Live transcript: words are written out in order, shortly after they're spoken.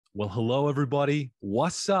Well, hello, everybody.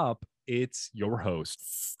 What's up? It's your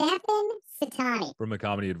host, Stefan Satani, from the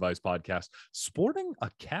Comedy Advice Podcast, sporting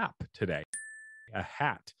a cap today, a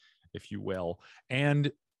hat, if you will.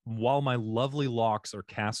 And while my lovely locks are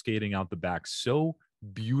cascading out the back so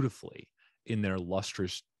beautifully in their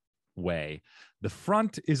lustrous way, the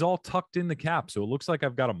front is all tucked in the cap. So it looks like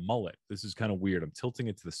I've got a mullet. This is kind of weird. I'm tilting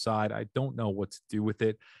it to the side. I don't know what to do with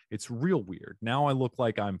it. It's real weird. Now I look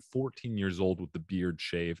like I'm 14 years old with the beard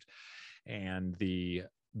shaved and the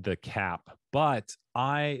cap. But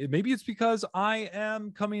maybe it's because I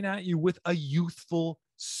am coming at you with a youthful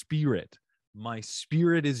spirit. My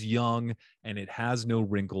spirit is young and it has no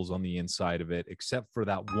wrinkles on the inside of it, except for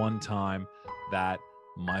that one time that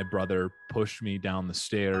my brother pushed me down the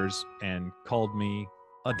stairs and called me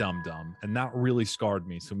a dum-dum, and that really scarred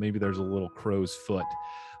me. So maybe there's a little crow's foot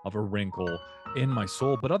of a wrinkle in my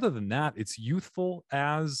soul. But other than that, it's youthful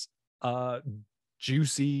as a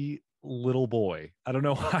juicy little boy. I don't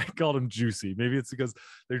know why I called him juicy. Maybe it's because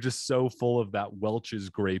they're just so full of that Welch's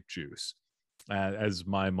grape juice, as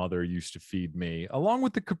my mother used to feed me, along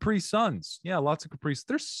with the Capri Suns. Yeah, lots of Capri.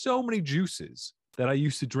 There's so many juices that I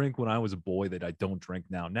used to drink when I was a boy that I don't drink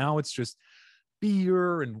now. Now it's just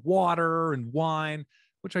beer and water and wine,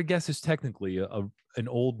 which I guess is technically an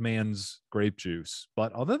old man's grape juice.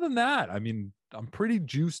 But other than that, I mean, I'm pretty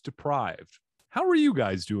juice deprived. How are you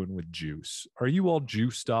guys doing with juice? Are you all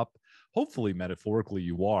juiced up? Hopefully, metaphorically,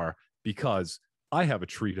 you are, because I have a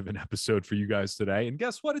treat of an episode for you guys today. And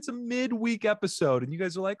guess what? It's a midweek episode. And you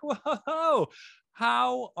guys are like, whoa,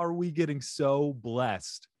 how are we getting so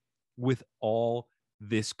blessed with all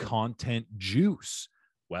this content juice?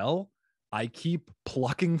 Well, I keep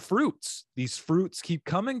plucking fruits. These fruits keep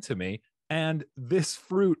coming to me. And this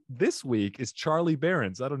fruit this week is Charlie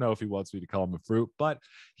Berens. I don't know if he wants me to call him a fruit, but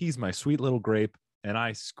he's my sweet little grape. And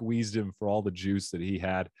I squeezed him for all the juice that he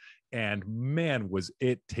had. And man, was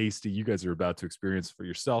it tasty. You guys are about to experience for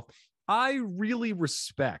yourself. I really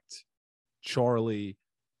respect Charlie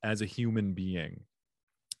as a human being.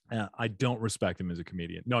 I don't respect him as a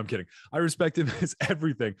comedian. No, I'm kidding. I respect him as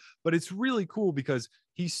everything. But it's really cool because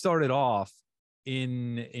he started off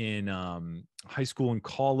in high school and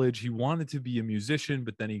college. He wanted to be a musician,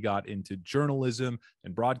 but then he got into journalism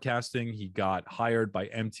and broadcasting. He got hired by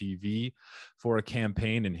MTV for a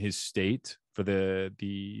campaign in his state for the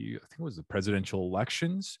I think it was the presidential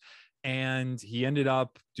elections. And he ended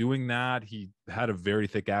up doing that. He had a very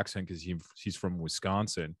thick accent because he's from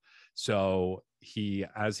Wisconsin. So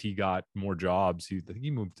as he got more jobs, I think he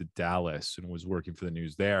moved to Dallas and was working for the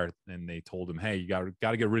news there. And they told him, hey, you got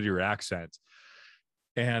to get rid of your accent.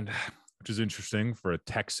 And which is interesting for a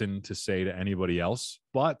Texan to say to anybody else,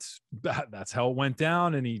 but that's how it went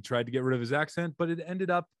down. And he tried to get rid of his accent, but it ended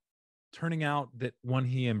up turning out that when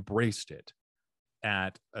he embraced it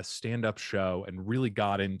at a stand-up show and really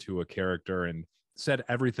got into a character and said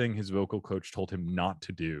everything his vocal coach told him not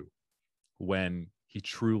to do, when he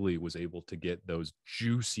truly was able to get those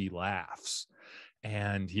juicy laughs.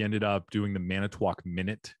 And he ended up doing the Manitowoc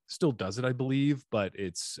Minute, still does it, I believe, but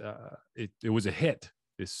it was a hit,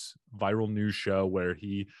 this viral news show where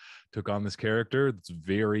he took on this character that's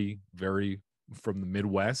very, very from the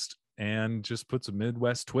Midwest and just puts a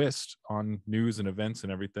Midwest twist on news and events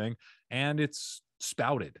and everything. And it's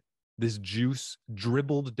spouted. This juice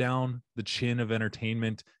dribbled down the chin of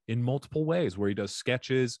entertainment in multiple ways, where he does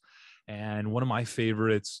sketches. And one of my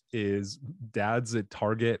favorites is Dad's at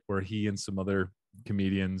Target, where he and some other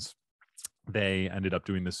comedians, they ended up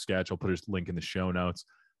doing this sketch. I'll put his link in the show notes,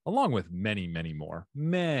 along with many, many more.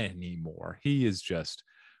 He is just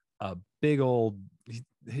a big old,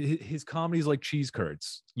 his comedy is like cheese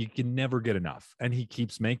curds. You can never get enough. And he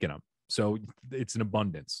keeps making them. So it's an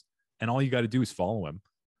abundance. And all you got to do is follow him.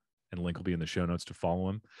 And link will be in the show notes to follow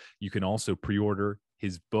him. You can also pre-order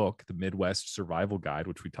his book, The Midwest Survival Guide,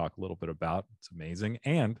 which we talk a little bit about. It's amazing.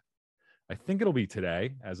 And I think it'll be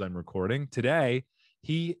today as I'm recording. Today,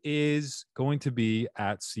 he is going to be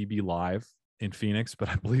at CB Live in Phoenix, but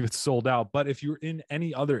I believe it's sold out. But if you're in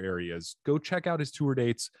any other areas, go check out his tour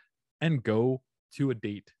dates and go to a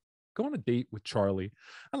date. Go on a date with Charlie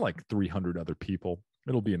and like 300 other people.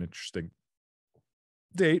 It'll be an interesting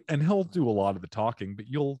date, and he'll do a lot of the talking, but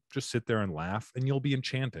you'll just sit there and laugh and you'll be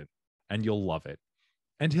enchanted and you'll love it.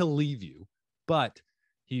 And he'll leave you, but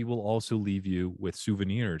he will also leave you with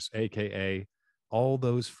souvenirs, aka all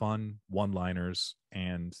those fun one-liners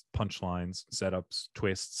and punchlines, setups,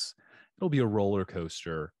 twists. It'll be a roller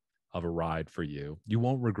coaster of a ride for you. You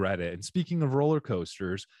won't regret it. And speaking of roller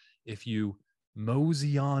coasters, if you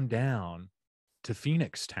mosey on down to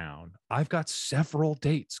Phoenix Town. I've got several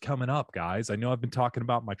dates coming up, guys. I know I've been talking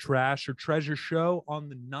about my Trash or Treasure show on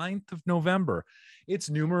the 9th of November. It's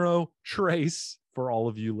numero tres for all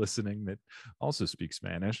of you listening that also speak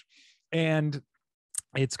Spanish. And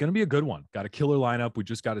it's going to be a good one. Got a killer lineup. We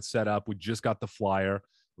just got it set up. We just got the flyer.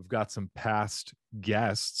 We've got some past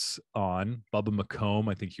guests on. Bubba McComb,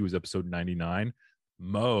 I think he was episode 99.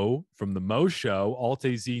 Mo from the Mo Show, Alt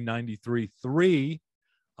AZ 93.3.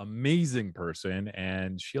 Amazing person.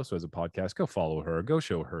 And she also has a podcast. Go follow her. Go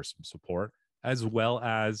show her some support, as well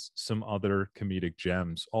as some other comedic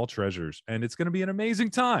gems, all treasures. And it's going to be an amazing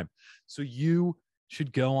time. So you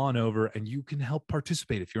should go on over and you can help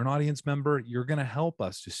participate. If you're an audience member, you're going to help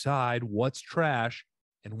us decide what's trash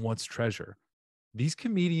and what's treasure. These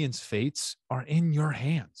comedians' fates are in your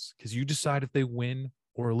hands because you decide if they win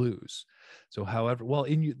or lose. So however, well,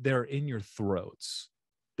 they're in your throats.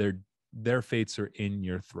 Their fates are in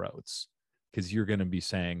your throats because you're going to be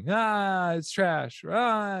saying, it's trash,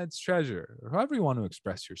 it's treasure, or however you want to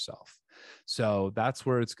express yourself. So that's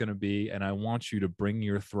where it's going to be. And I want you to bring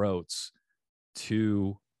your throats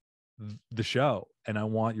to the show. And I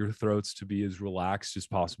want your throats to be as relaxed as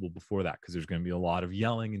possible before that, because there's going to be a lot of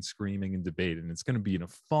yelling and screaming and debate. And it's going to be in a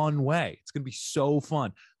fun way. It's going to be so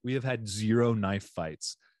fun. We have had 0 knife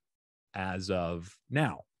fights as of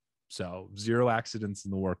now. So 0 accidents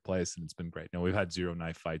in the workplace, and it's been great. No, we've had 0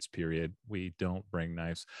 knife fights, period. We don't bring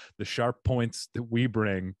knives. The sharp points that we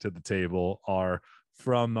bring to the table are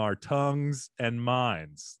from our tongues and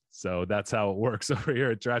minds. So that's how it works over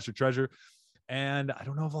here at Trash or Treasure. And I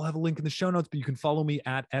don't know if I'll have a link in the show notes, but you can follow me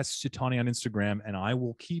at @Sitani on Instagram, and I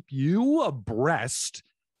will keep you abreast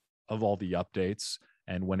of all the updates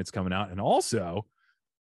and when it's coming out. And also,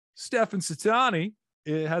 Stefan Sitani,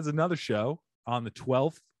 it has another show on the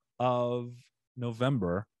 12th of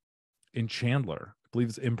November in Chandler. I believe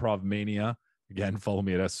it's Improv Mania. Again, follow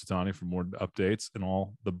me at Sitani for more updates and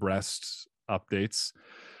all the breast updates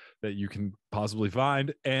that you can possibly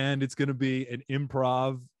find. And it's going to be an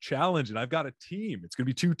improv challenge. And I've got a team. It's going to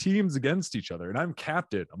be 2 teams against each other. And I'm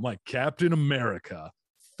captain. I'm like Captain America.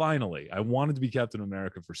 Finally, I wanted to be Captain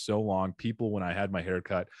America for so long. People, when I had my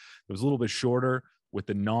haircut, it was a little bit shorter with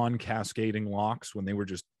the non-cascading locks when they were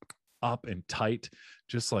just up and tight,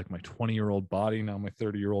 just like my 20-year-old body. Now my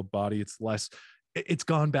 30-year-old body, it's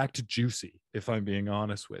gone back to juicy, if I'm being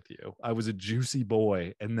honest with you. I was a juicy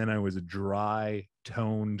boy, and then I was a dry,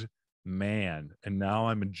 toned man, and now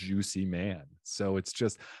I'm a juicy man. So it's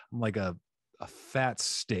just, I'm like a fat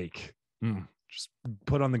steak, just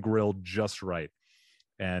put on the grill just right.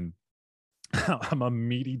 And I'm a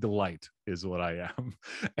meaty delight is what I am.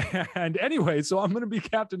 And anyway, so I'm going to be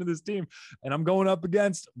captain of this team, and I'm going up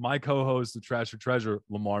against my co-host, the Trash or Treasure,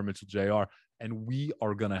 Lamar Mitchell Jr., and we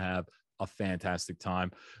are going to have a fantastic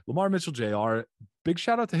time. Lamar Mitchell Jr., big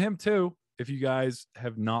shout out to him too. If you guys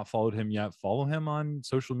have not followed him yet, follow him on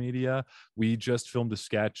social media. We just filmed a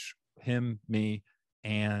sketch, him, me,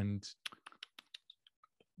 and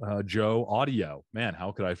Joe Audio. Man,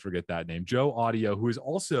 how could I forget that name? Joe Audio, who is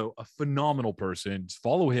also a phenomenal person. Just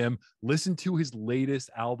follow him. Listen to his latest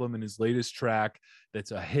album and his latest track that's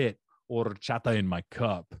a hit, Horchata in My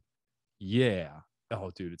Cup. Yeah. Oh,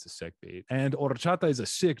 dude, it's a sick beat. And horchata is a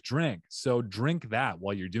sick drink. So drink that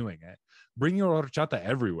while you're doing it. Bring your horchata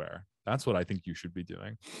everywhere. That's what I think you should be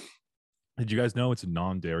doing. Did you guys know it's a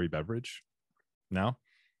non-dairy beverage? No?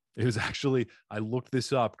 It was actually, I looked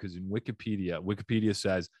this up because in Wikipedia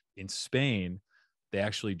says in Spain, they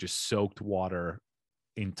actually just soaked water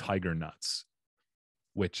in tiger nuts,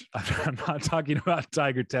 which I'm not talking about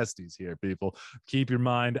tiger testes here, people. Keep your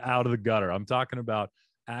mind out of the gutter. I'm talking about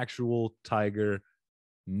actual tiger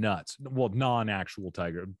nuts. Well, non-actual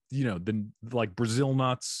tiger, like Brazil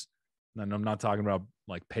nuts. And I'm not talking about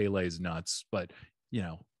like Pele's nuts, but,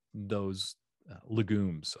 those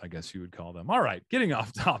legumes, I guess you would call them. All right, getting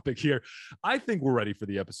off topic here. I think we're ready for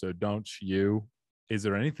the episode, don't you? Is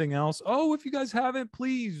there anything else? Oh, if you guys haven't,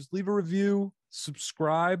 please leave a review,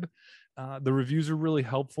 subscribe. The reviews are really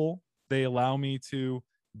helpful. They allow me to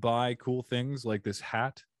buy cool things like this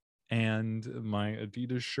hat and my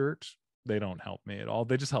Adidas shirt. They don't help me at all.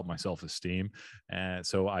 They just help my self-esteem. And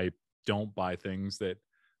so I don't buy things that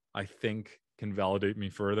I think can validate me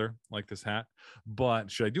further, like this hat.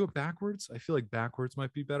 But should I do it backwards? I feel like backwards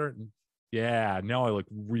might be better. Yeah, now I look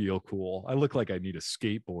real cool. I look like I need a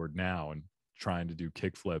skateboard now and trying to do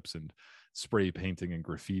kickflips and spray painting and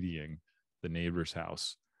graffitiing the neighbor's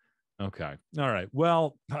house. Okay. All right.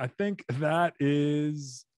 Well, I think that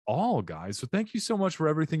is all, guys. So thank you so much for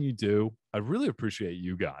everything you do. I really appreciate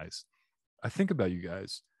you guys. I think about you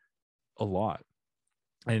guys a lot.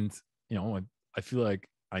 And, I feel like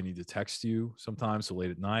I need to text you sometimes. So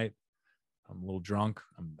late at night, I'm a little drunk.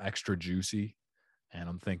 I'm extra juicy. And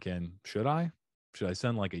I'm thinking, should I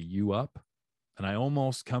send like a you up? And I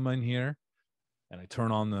almost come in here and I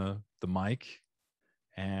turn on the mic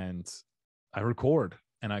and I record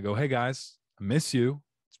and I go, hey guys, I miss you.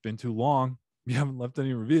 It's been too long. You haven't left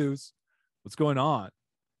any reviews. What's going on?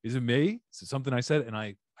 Is it me? Is it something I said? And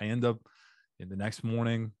I end up in the next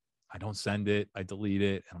morning, I don't send it. I delete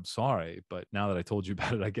it. And I'm sorry. But now that I told you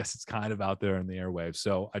about it, I guess it's kind of out there in the airwaves.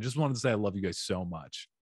 So I just wanted to say I love you guys so much.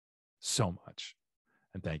 So much.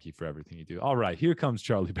 And thank you for everything you do. All right. Here comes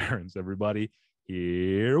Charlie Berens, everybody.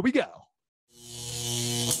 Here we go.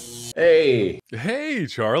 Hey. Hey,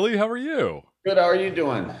 Charlie. How are you? Good. How are you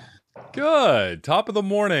doing? Good. Top of the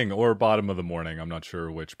morning or bottom of the morning. I'm not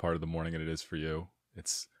sure which part of the morning it is for you.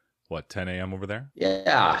 It's what, 10 a.m. over there?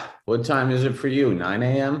 Yeah. What time is it for you? 9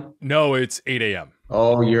 a.m.? No, it's 8 a.m.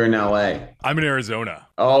 Oh, you're in LA. I'm in Arizona.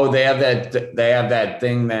 Oh, they have that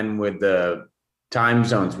thing then with the time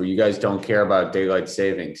zones where you guys don't care about daylight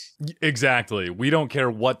savings. Exactly. We don't care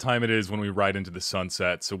what time it is when we ride into the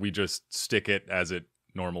sunset. So we just stick it as it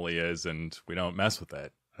normally is and we don't mess with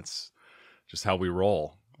it. That's just how we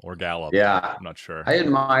roll. Or Gallup. Yeah. I'm not sure. I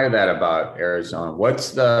admire that about Arizona. What's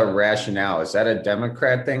the rationale? Is that a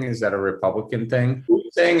Democrat thing? Is that a Republican thing? Who's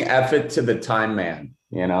saying F it to the time man,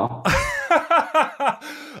 you know?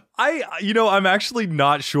 I'm actually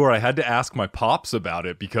not sure. I had to ask my pops about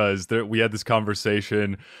it because we had this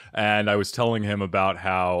conversation and I was telling him about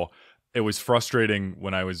how it was frustrating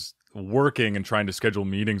when I was working and trying to schedule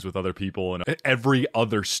meetings with other people in every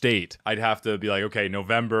other state. I'd have to be like, okay,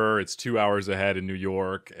 November, it's 2 hours ahead in New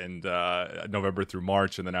York, and November through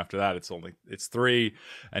March, and then after that, it's 3.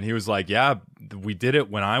 And he was like, yeah, we did it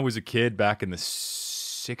when I was a kid back in the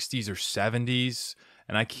 60s or 70s,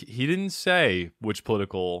 and he didn't say which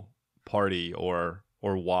political party or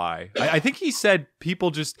why. I think he said people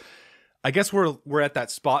just, I guess we're at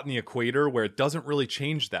that spot in the equator where it doesn't really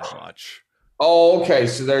change that much. Oh, okay.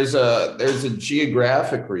 So there's a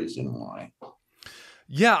geographic reason why.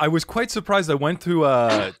 Yeah, I was quite surprised. I went to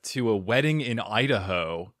a wedding in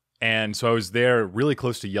Idaho, and so I was there really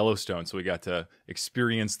close to Yellowstone, so we got to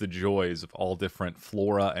experience the joys of all different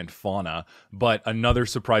flora and fauna. But another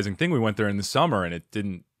surprising thing, we went there in the summer, and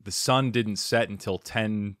the sun didn't set until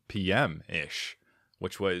 10 p.m. ish,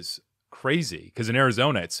 which was crazy because in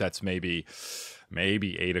Arizona it sets maybe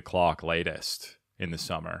 8 o'clock latest in the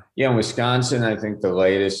summer. Yeah, in Wisconsin, I think the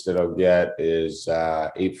latest it'll get is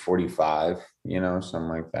 8:45, something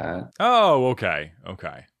like that. Oh, okay.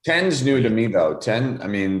 10's new to me, though. 10, I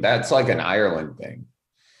mean, that's like an Ireland thing.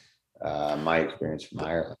 My experience from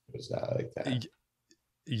Ireland was like that.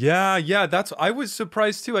 Yeah, I was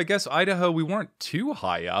surprised too. I guess Idaho, we weren't too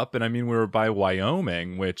high up. And I mean, we were by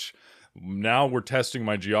Wyoming, which now we're testing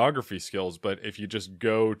my geography skills. But if you just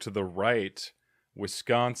go to the right,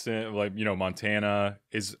 Wisconsin, Montana,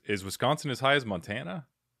 is Wisconsin as high as Montana,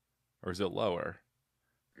 or is it lower?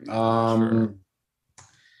 I'm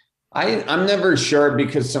never sure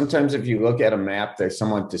because sometimes if you look at a map, they're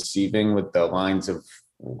somewhat deceiving with the lines of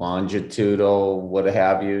longitudinal, what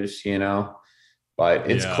have yous,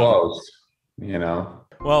 but it's close,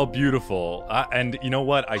 Well, beautiful. And you know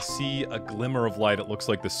what? I see a glimmer of light. It looks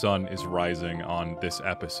like the sun is rising on this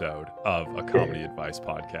episode of a comedy advice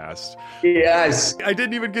podcast. Yes. I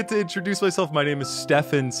didn't even get to introduce myself. My name is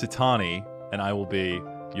Stefan Sitani, and I will be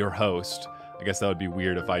your host. I guess that would be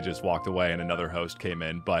weird if I just walked away and another host came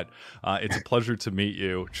in, but it's a pleasure to meet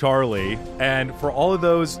you, Charlie. And for all of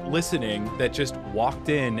those listening that just walked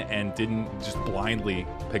in and didn't just blindly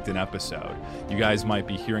pick an episode, you guys might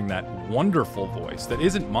be hearing that wonderful voice that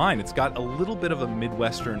isn't mine. It's got a little bit of a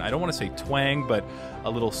Midwestern, I don't want to say twang, but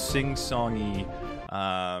a little sing-songy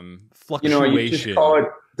fluctuation. You just call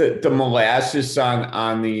it the molasses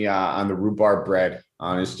on the rhubarb bread.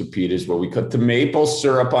 Honest to Pete is what we cut. The maple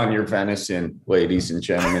syrup on your venison, ladies and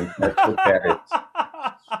gentlemen. That's what that is.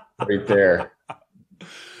 Right there.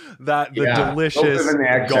 The delicious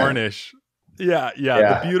garnish. Yeah.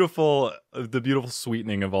 The beautiful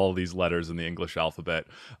sweetening of all these letters in the English alphabet.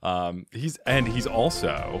 You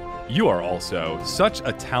are also such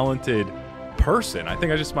a talented person. I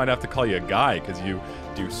think I just might have to call you a guy because you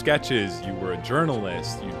do sketches, you were a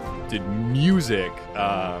journalist, you did music,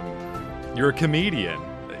 you're a comedian.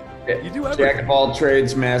 You do everything. Jack of all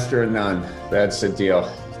trades, master of none. That's the deal.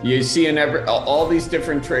 You see in all these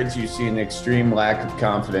different trades, you see an extreme lack of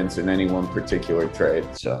confidence in any one particular trade.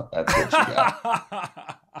 So that's what you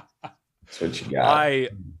got. That's what you got.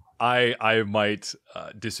 I might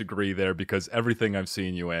disagree there, because everything I've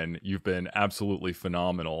seen you in, you've been absolutely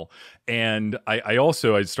phenomenal. And I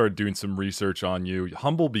started doing some research on you.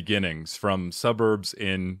 Humble beginnings from suburbs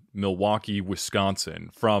in Milwaukee,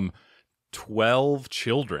 Wisconsin, from 12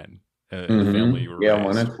 children in the family you were raised.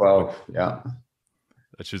 1 in 12. Yeah.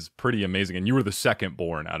 Which is pretty amazing. And you were the second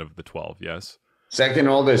born out of the 12, yes? Second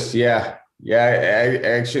oldest, yeah. Yeah,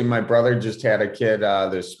 actually, my brother just had a kid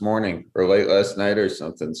this morning or late last night or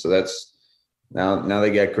something. So that's now they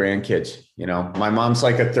get grandkids. You know, my mom's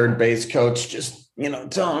like a third base coach. Just,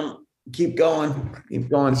 tell them, keep going,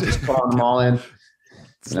 just calling them all in.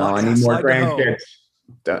 I need more grandkids.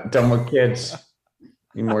 Done with kids.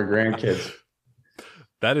 Need more grandkids.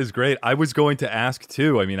 That is great. I was going to ask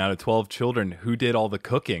too. I mean, out of 12 children, who did all the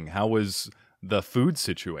cooking? How was the food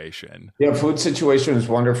situation? Yeah, food situation was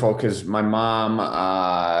wonderful because my mom,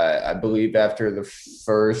 I believe after the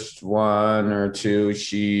first one or two,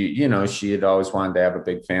 she had always wanted to have a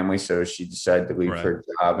big family. So she decided to leave her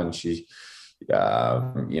job, and she,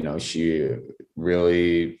 she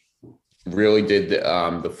really did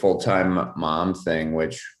the full-time mom thing,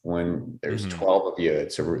 which when there's 12 of you,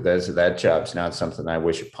 that job's not something I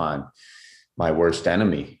wish upon my worst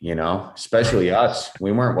enemy, especially us.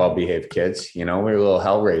 We weren't well-behaved kids, we were little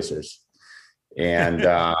hell raisers. And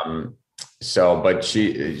but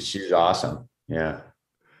she's awesome. Yeah.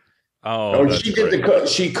 Oh, she did the cook.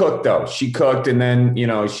 She cooked though. She cooked, and then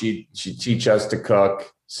she teach us to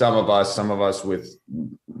cook. Some of us with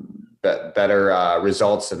better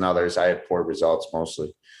results than others. I had poor results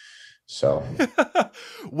mostly. So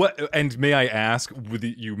what? And may I ask?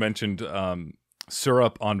 You mentioned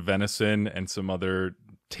syrup on venison and some other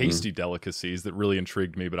tasty delicacies that really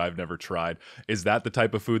intrigued me, but I've never tried. Is that the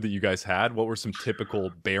type of food that you guys had? What were some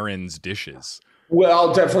typical Berens dishes?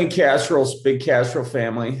 Well, definitely casseroles, big casserole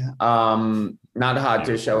family. Not a hot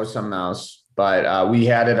dish, that was something else, but we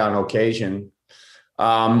had it on occasion.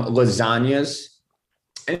 Lasagnas,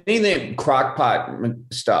 anything crock pot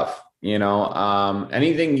stuff,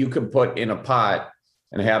 anything you could put in a pot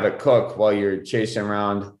and have it cook while you're chasing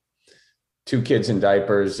around 2 kids in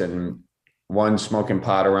diapers and 1 smoking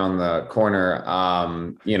pot around the corner.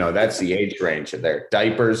 That's the age range of there,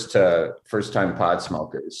 diapers to first time pot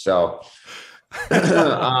smokers. So, any,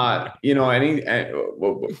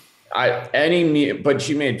 but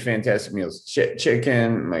she made fantastic meals,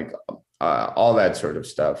 chicken, like all that sort of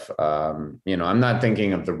stuff. I'm not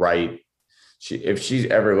thinking of the right. If she's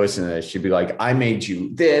ever listening to this, she'd be like, I made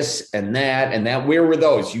you this and that and that. Where were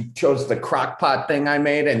those? You chose the crock pot thing I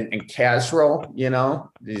made and casserole,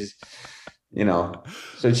 so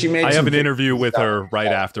she made. I have an interview with her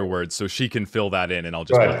right afterwards, so she can fill that in, and I'll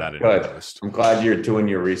just put that in the post. I'm glad you're doing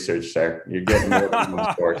your research there. You're getting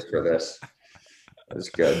more sports for this. That's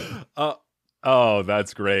good. Oh,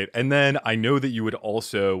 that's great. And then I know that you would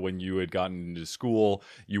also, when you had gotten into school,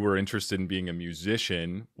 you were interested in being a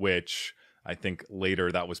musician, which I think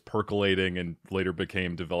later that was percolating and later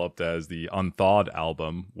became developed as the Unthawed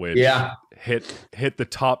album, which hit the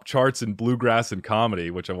top charts in bluegrass and comedy,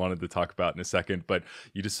 which I wanted to talk about in a second. But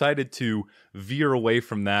you decided to veer away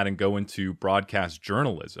from that and go into broadcast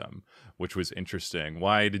journalism, which was interesting.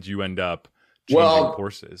 Why did you end up changing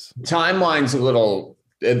courses? Timeline's a little,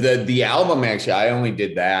 the album, actually, I only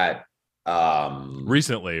did that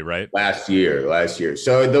recently, right? Last year.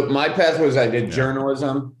 So my path was I did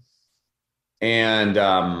journalism. And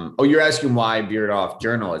you're asking why I veered off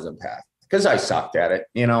journalism path? Because I sucked at it.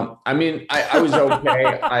 I was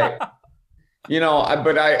okay.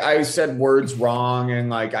 I said words wrong,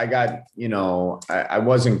 and like I got, I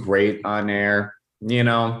wasn't great on air,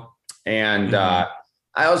 and I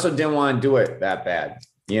also didn't want to do it that bad.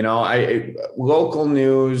 Local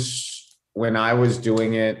news when I was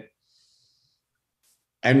doing it,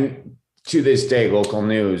 and to this day, local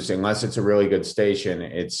news, unless it's a really good station,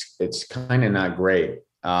 it's kind of not great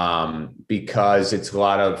because it's a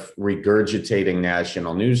lot of regurgitating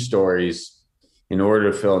national news stories in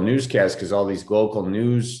order to fill a newscast, because all these local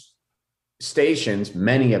news stations,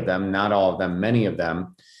 many of them, not all of them, many of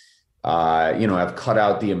them, have cut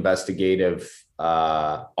out the investigative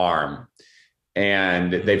arm,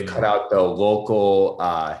 and they've cut out the local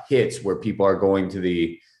hits where people are going to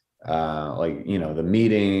the the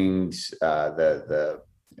meetings, the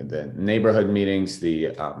neighborhood meetings,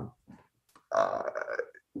 like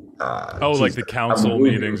the council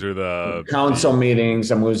meetings or the council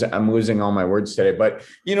meetings. I'm losing all my words today, but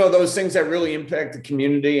those things that really impact the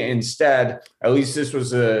community. Instead, at least this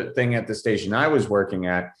was a thing at the station I was working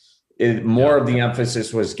at. More of the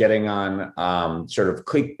emphasis was getting on sort of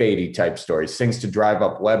clickbaity type stories, things to drive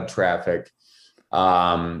up web traffic.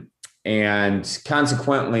 And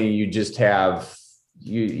consequently, you just have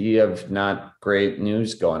you have not great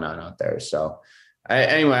news going on out there. So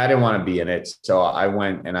anyway, I didn't want to be in it. So I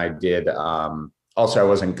went and I did. Also, I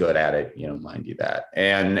wasn't good at it, mind you that.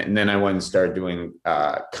 And then I went and started doing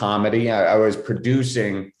comedy. I was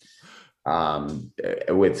producing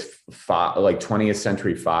with like 20th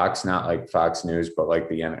Century Fox, not like Fox News, but like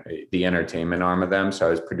the entertainment arm of them. So I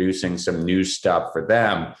was producing some news stuff for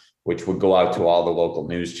them, which would go out to all the local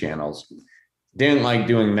news channels. Didn't like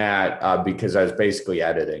doing that because I was basically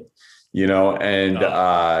editing, and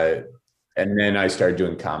then I started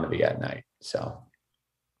doing comedy at night. So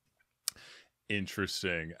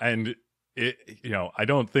interesting. And I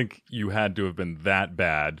don't think you had to have been that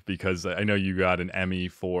bad, because I know you got an Emmy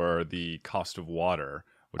for the Cost of Water,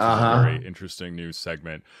 which is a very interesting news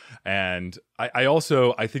segment. And I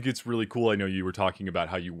think it's really cool. I know you were talking about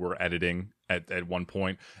how you were editing at one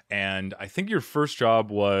point, and I think your first job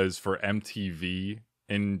was for MTV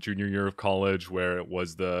in junior year of college, where it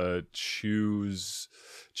was the Choose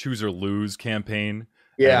or Lose campaign.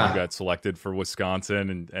 Yeah, and you got selected for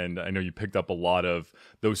Wisconsin, and I know you picked up a lot of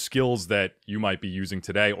those skills that you might be using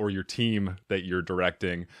today, or your team that you're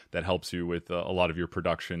directing that helps you with a lot of your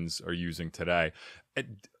productions are using today.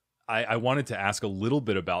 I wanted to ask a little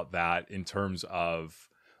bit about that in terms of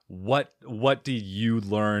what did you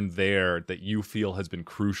learn there that you feel has been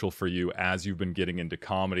crucial for you as you've been getting into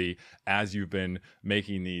comedy, as you've been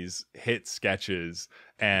making these hit sketches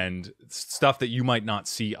and stuff that you might not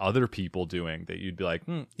see other people doing, that you'd be like,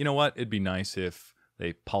 you know what, it'd be nice if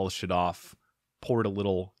they polished it off, poured a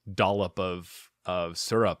little dollop of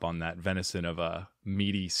syrup on that venison of a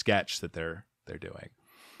meaty sketch that they're doing.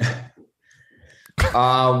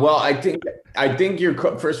 Well, I think you're,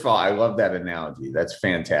 first of all, I love that analogy. That's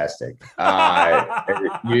fantastic.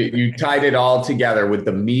 You tied it all together with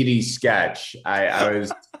the meaty sketch. I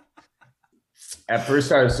was, at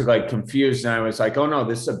first I was like confused, and I was like, oh no,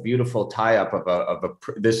 this is a beautiful tie-up of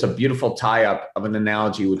an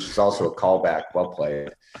analogy, which is also a callback. Well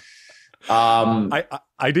played.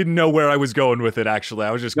 I didn't know where I was going with it, actually.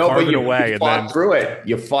 I was just carving away. You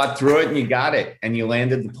fought through it and you got it, and you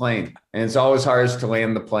landed the plane. And it's always hardest to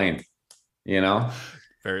land the plane, Very,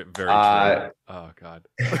 very true. Oh God.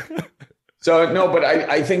 So no, but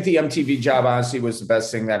I think the MTV job honestly was the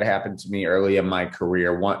best thing that happened to me early in my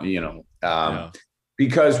career.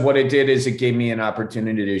 Because what it did is it gave me an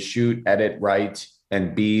opportunity to shoot, edit, write,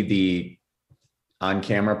 and be the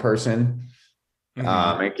on-camera person.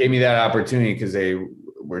 It gave me that opportunity because they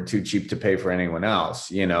were too cheap to pay for anyone else.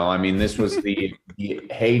 This was the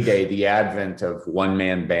heyday, the advent of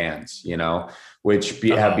one-man bands, which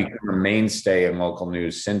have become a mainstay in local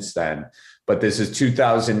news since then. But this is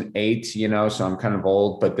 2008, so I'm kind of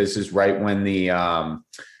old, but this is right when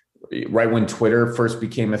right when Twitter first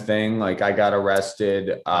became a thing. Like I got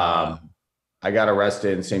arrested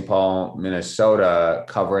in St. Paul, Minnesota,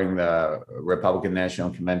 covering the Republican National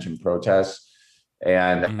Convention protests.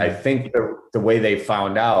 And I think the way they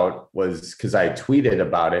found out was because I tweeted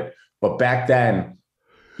about it. But back then,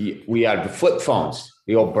 we had the flip phones,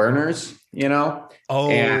 the old burners, Oh,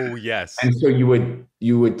 yes. And so you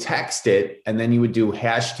would text it, and then you would do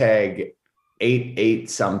hashtag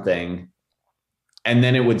 88 something, and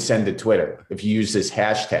then it would send to Twitter if you use this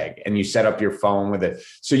hashtag and you set up your phone with it.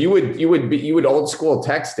 So you would old school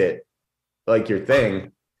text it like your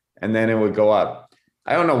thing, and then it would go up.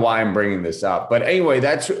 I don't know why I'm bringing this up, but anyway,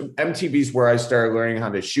 that's MTV's where I started learning how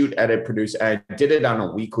to shoot, edit, produce. And I did it on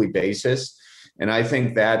a weekly basis. And I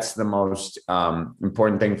think that's the most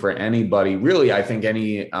important thing for anybody. Really, I think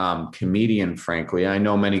any comedian, frankly. I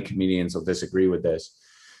know many comedians will disagree with this,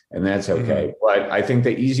 and that's okay. But I think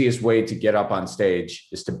the easiest way to get up on stage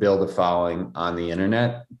is to build a following on the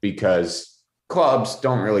internet, because clubs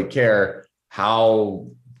don't really care how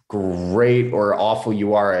great or awful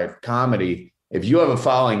you are at comedy. If you have a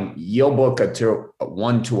following, you'll book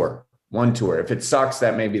one tour. If it sucks,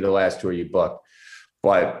 that may be the last tour you book.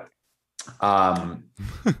 But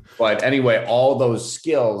anyway, all those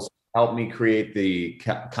skills helped me create the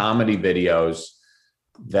comedy videos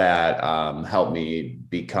that helped me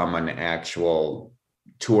become an actual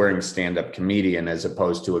touring stand-up comedian, as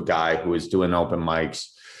opposed to a guy who was doing open mics,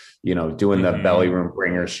 doing the belly room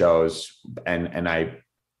bringer shows, and I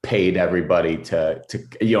paid everybody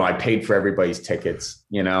I paid for everybody's tickets,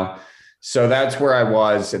 so that's where I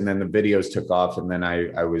was. And then the videos took off, and then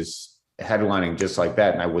I was headlining just like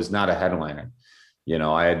that. And I was not a headliner,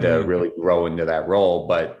 I had to really grow into that role.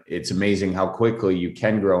 But it's amazing how quickly you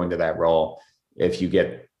can grow into that role if you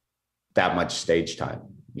get that much stage time,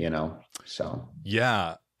 so.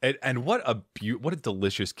 Yeah. And what a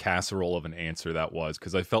delicious casserole of an answer that was,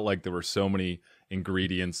 because I felt like there were so many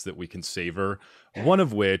ingredients that we can savor. One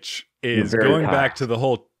of which is going back to the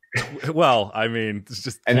whole. Well, I mean, it's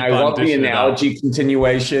just and I love the analogy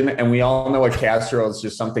continuation. And we all know a casserole is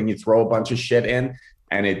just something you throw a bunch of shit in,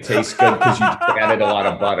 and it tastes good because you just added a lot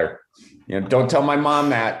of butter. Don't tell my mom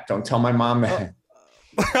that. Don't tell my mom that.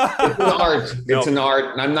 It's an art. It's an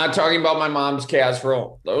art. And I'm not talking about my mom's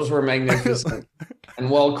casserole. Those were magnificent and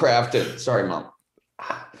well crafted. Sorry, Mom.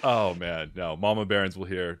 Oh, man. No, Mama Berens will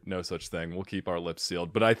hear no such thing. We'll keep our lips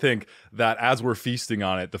sealed. But I think that as we're feasting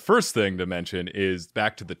on it, the first thing to mention is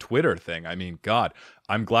back to the Twitter thing. I mean, God,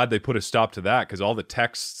 I'm glad they put a stop to that, because all the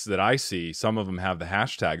texts that I see, some of them have the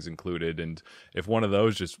hashtags included. And if one of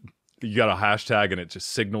those you got a hashtag and it just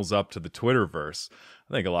signals up to the Twitterverse,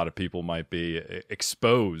 I think a lot of people might be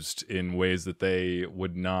exposed in ways that they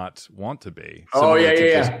would not want to be.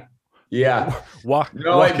 Yeah.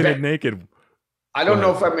 Walking it naked. I don't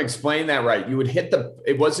know if I'm explaining that right. You would hit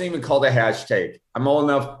it wasn't even called a hashtag. I'm old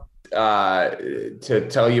enough to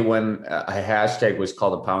tell you when a hashtag was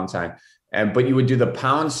called a pound sign. But you would do the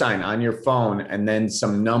pound sign on your phone and then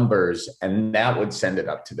some numbers, and that would send it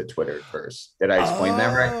up to the Twitterverse. Did I explain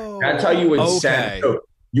that right? That's how you would send. So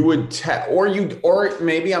you would or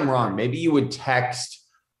maybe I'm wrong. Maybe you would text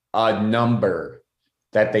a number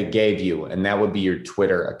that they gave you, and that would be your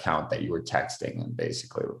Twitter account that you were texting, and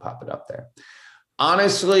basically it would pop it up there.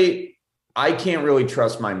 Honestly, I can't really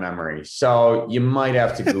trust my memory, so you might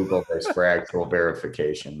have to Google this for actual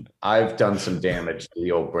verification. I've done some damage to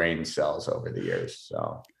the old brain cells over the years.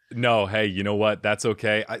 So no, hey, you know what? That's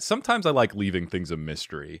okay. Sometimes I like leaving things a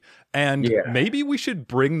mystery, and maybe we should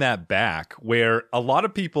bring that back, where a lot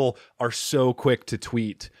of people are so quick to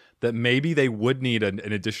tweet that maybe they would need an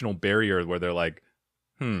additional barrier where they're like,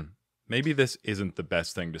 maybe this isn't the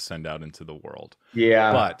best thing to send out into the world.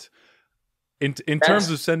 Yeah, but in terms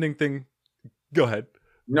of sending things. Go ahead.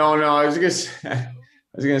 No, I was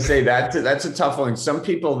gonna say that's a tough one. Some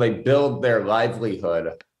people, they build their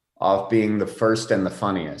livelihood off being the first and the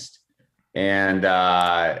funniest, and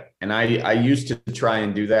I used to try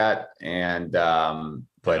and do that, and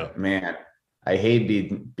but man, I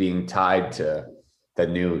hate being tied to the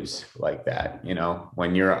news like that.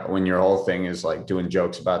 When your whole thing is like doing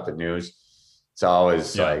jokes about the news, it's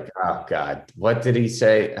always like, oh God, what did he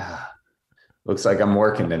say? Looks like I'm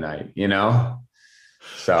working tonight,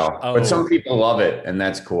 So, but some people love it, and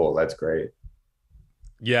that's cool. That's great.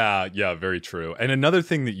 Yeah, very true. And another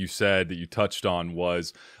thing that you said that you touched on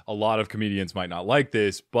was a lot of comedians might not like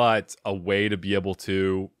this, but a way to be able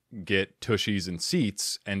to get tushies and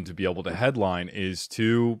seats and to be able to headline is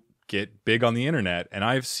to get big on the internet. And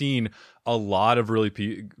I've seen a lot of really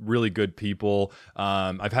good people.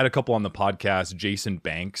 I've had a couple on the podcast, Jason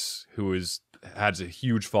Banks, who has a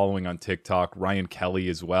huge following on TikTok, Ryan Kelly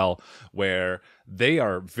as well, where they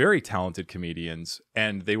are very talented comedians,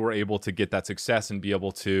 and they were able to get that success and be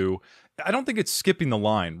able to, I don't think it's skipping the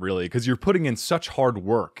line really, because you're putting in such hard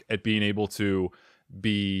work at being able to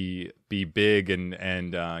be big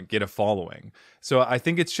and get a following. So I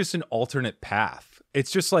think it's just an alternate path. It's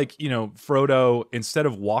just like, Frodo, instead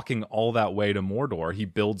of walking all that way to Mordor, he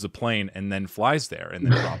builds a plane and then flies there and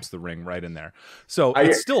then drops the ring right in there. So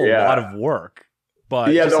it's still a lot of work,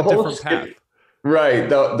 but just a different path. Right.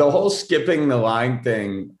 The whole skipping the line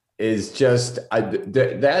thing is just,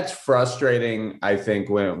 that's frustrating, I think,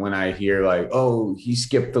 when I hear like, oh, he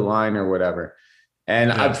skipped the line or whatever.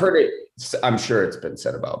 And I've heard it, I'm sure it's been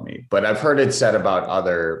said about me, but I've heard it said about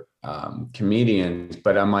other comedians,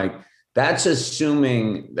 but I'm like, that's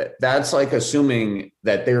assuming that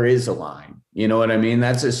there is a line. You know what I mean?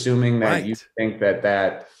 That's assuming that you think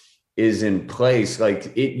that is in place. Like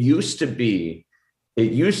it used to be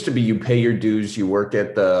you pay your dues, you work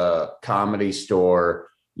at the Comedy Store,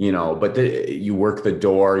 but you work the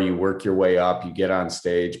door, you work your way up, you get on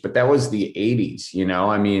stage. But that was the 80s,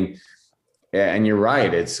 I mean, and you're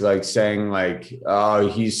right. It's like saying like, oh,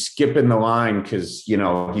 he's skipping the line because,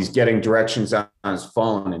 he's getting directions on his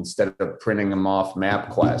phone instead of printing them off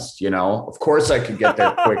MapQuest. Of course I could get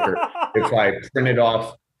there quicker if I printed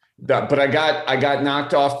off. But I got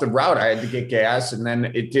knocked off the route. I had to get gas, and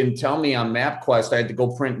then it didn't tell me on MapQuest. I had to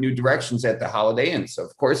go print new directions at the Holiday Inn. So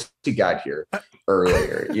of course he got here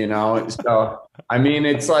earlier, So I mean,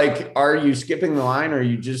 it's like, are you skipping the line, or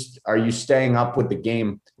are you staying up with the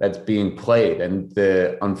game that's being played? And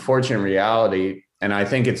the unfortunate reality, and I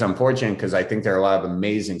think it's unfortunate because I think there are a lot of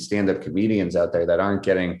amazing stand-up comedians out there that aren't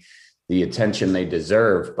getting the attention they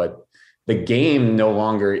deserve. But the game no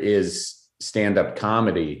longer is stand-up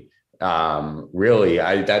comedy. Really,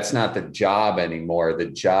 that's not the job anymore. The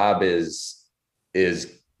job is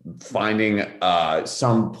finding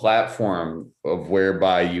some platform of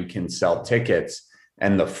whereby you can sell tickets,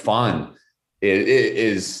 and the fun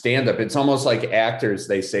is stand-up. It's almost like actors.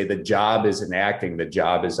 They say the job isn't acting, the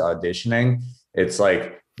job is auditioning. It's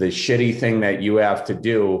like the shitty thing that you have to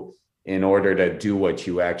do in order to do what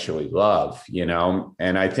you actually love, you know?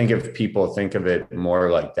 And I think if people think of it more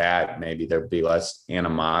like that, maybe there'd be less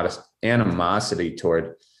animosity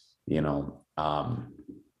toward, you know,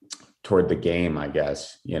 toward the game, I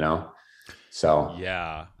guess, you know? So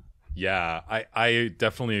yeah, I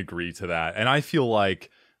definitely agree to that. And I feel like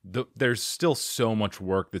there's still so much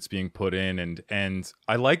work that's being put in, and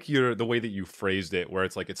I like the way that you phrased it, where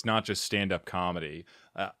it's like, it's not just stand-up comedy.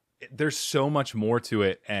 There's so much more to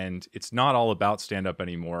it, and it's not all about stand-up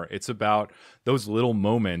anymore. It's about those little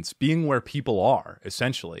moments being where people are,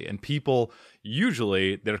 essentially. And people,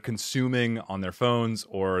 usually they're consuming on their phones,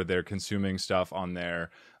 or they're consuming stuff on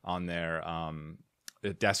their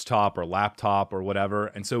desktop or laptop or whatever.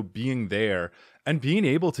 And so being there and being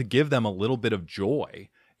able to give them a little bit of joy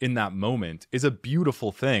in that moment is a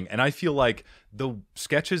beautiful thing. And I feel like the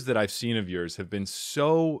sketches that I've seen of yours have been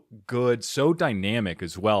so good, so dynamic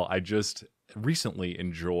as well. I just recently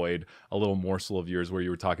enjoyed a little morsel of yours where you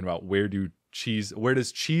were talking about where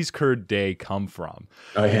does cheese curd day come from?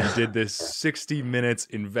 Oh, yeah. You did this 60 minutes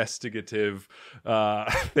investigative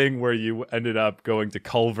thing where you ended up going to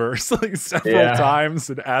Culver's like several times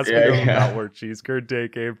and asking them about where cheese curd day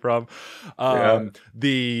came from.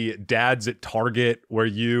 The dads at Target where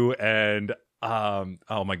you and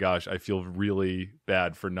oh my gosh, I feel really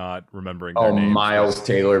bad for not remembering their names. Miles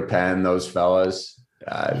Taylor Penn, those fellas.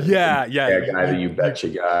 That guy, the You Betcha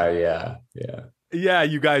guy. Yeah,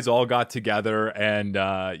 you guys all got together and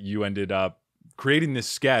you ended up creating this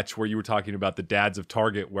sketch where you were talking about the dads of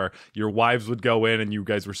Target, where your wives would go in and you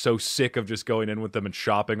guys were so sick of just going in with them and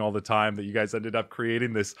shopping all the time that you guys ended up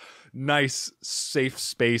creating this nice, safe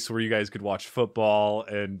space where you guys could watch football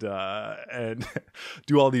and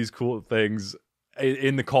do all these cool things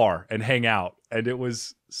in the car and hang out. And it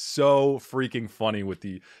was so freaking funny with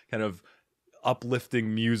the kind of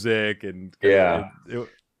uplifting music and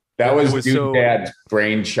that was Dude Dad's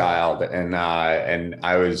brainchild, and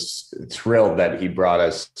I was thrilled that he brought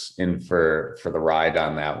us in for the ride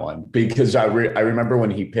on that one, because I remember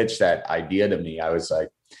when he pitched that idea to me, I was like,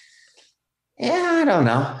 yeah, I don't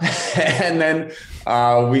know. And then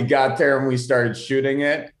we got there and we started shooting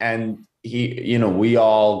it, and we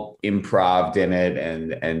all improv'd in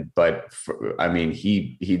it, but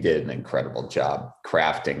he did an incredible job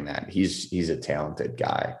crafting that. He's a talented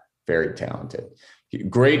guy, very talented.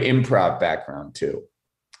 Great improv background too,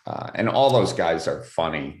 and all those guys are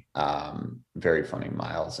funny, very funny.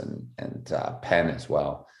 Miles and Penn as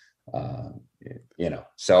well,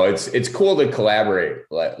 So it's cool to collaborate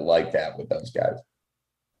like that with those guys.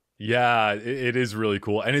 Yeah, it is really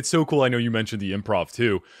cool, and it's so cool. I know you mentioned the improv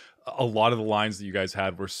too. A lot of the lines that you guys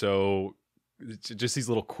had were so just these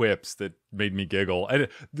little quips that made me giggle, and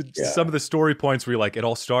some of the story points where you're like, it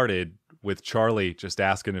all started with Charlie just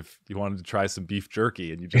asking if you wanted to try some beef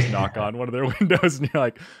jerky, and you just knock on one of their windows and you're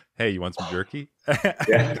like, hey, you want some jerky? And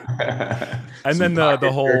then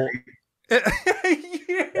the whole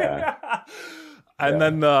and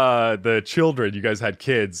then the children, you guys had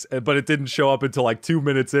kids, but it didn't show up until like 2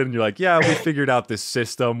 minutes in, and you're like, yeah, we figured out this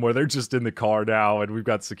system where they're just in the car now and we've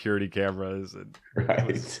got security cameras, and right.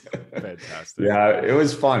 It was fantastic. Yeah, it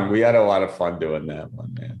was fun. We had a lot of fun doing that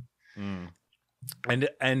one, man.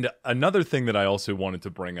 And another thing that I also wanted to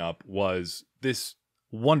bring up was this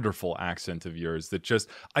wonderful accent of yours that just,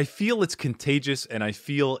 I feel it's contagious and I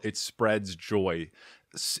feel it spreads joy.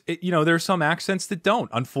 There are some accents that don't.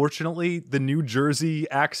 Unfortunately, the New Jersey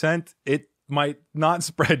accent, it might not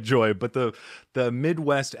spread joy, but the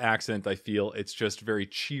Midwest accent, I feel it's just very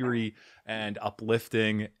cheery and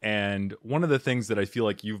uplifting. And one of the things that I feel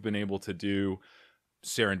like you've been able to do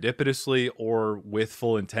serendipitously or with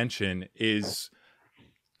full intention is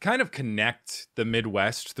kind of connect the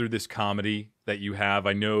Midwest through this comedy that you have.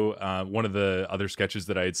 I know one of the other sketches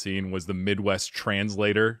that I had seen was the Midwest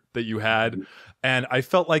translator that you had. And I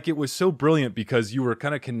felt like it was so brilliant because you were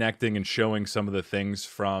kind of connecting and showing some of the things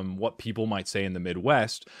from what people might say in the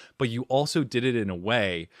Midwest, but you also did it in a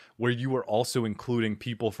way where you were also including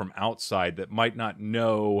people from outside that might not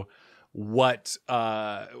know what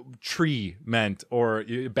tree meant, or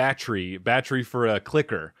battery for a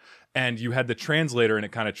clicker. And you had the translator and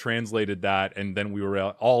it kind of translated that, and then we were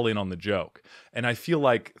all in on the joke. And I feel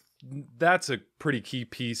like that's a pretty key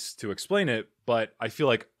piece to explain it, but I feel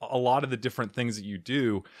like a lot of the different things that you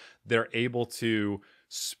do, they're able to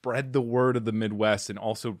spread the word of the Midwest and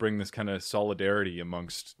also bring this kind of solidarity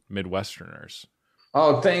amongst Midwesterners.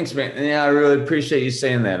 Oh, thanks, man. Yeah, I really appreciate you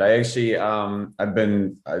saying that. I actually,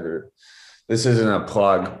 this isn't a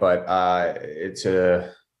plug, but it's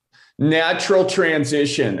a natural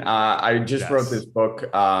transition. I just wrote this book,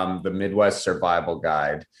 The Midwest Survival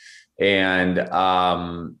Guide. And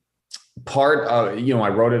part of, I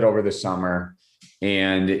wrote it over the summer,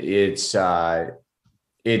 and that's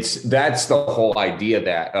the whole idea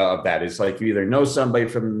of that is like you either know somebody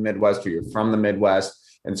from the Midwest or you're from the Midwest.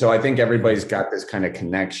 And so I think everybody's got this kind of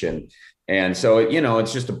connection. And so,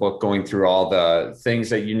 it's just a book going through all the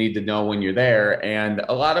things that you need to know when you're there. And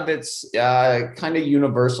a lot of it's kind of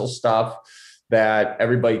universal stuff that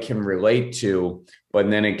everybody can relate to.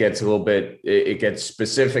 But then it gets it gets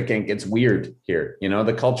specific and it gets weird here.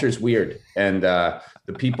 The culture is weird, and the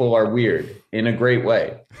people are weird in a great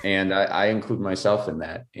way. And I include myself in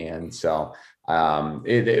that. And so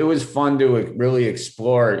it was fun to really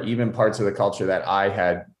explore even parts of the culture that I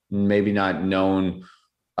had maybe not known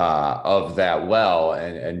of that well,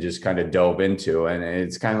 and just kind of dove into. And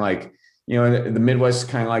it's kind of like, the Midwest is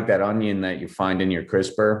kind of like that onion that you find in your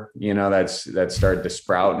crisper, that started to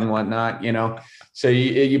sprout and whatnot, So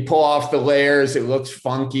you pull off the layers, it looks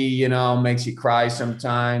funky, makes you cry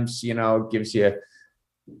sometimes,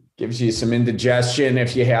 gives you some indigestion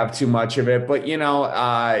if you have too much of it. But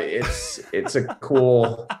it's a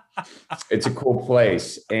cool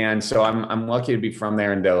place. And so I'm lucky to be from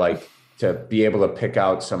there and to be able to pick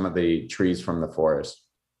out some of the trees from the forest.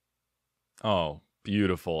 Oh,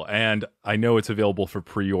 beautiful. And I know it's available for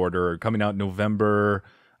pre-order, coming out November.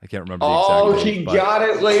 I can't remember the exact date. Oh, he got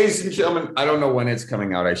it, ladies and gentlemen. I don't know when it's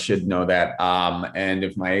coming out. I should know that. And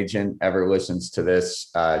if my agent ever listens to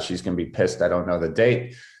this, she's going to be pissed I don't know the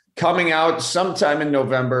date. Coming out sometime in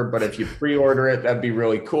November, but if you pre-order it, that'd be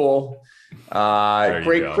really cool.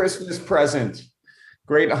 Great Christmas present.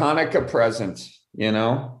 Great Hanukkah present,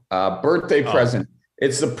 birthday present.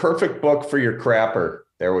 It's the perfect book for your crapper.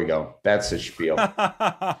 There we go. That's the spiel.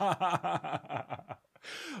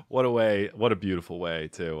 What a beautiful way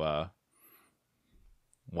to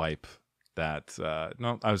wipe that.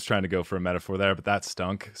 No, I was trying to go for a metaphor there, but that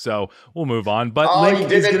stunk. So we'll move on. But you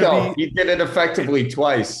did it though. You did it effectively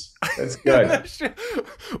twice. That's good.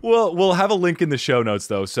 We'll have a link in the show notes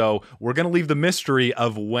though. So we're going to leave the mystery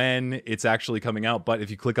of when it's actually coming out. But if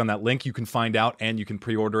you click on that link, you can find out, and you can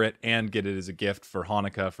pre-order it and get it as a gift for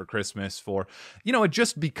Hanukkah, for Christmas, for,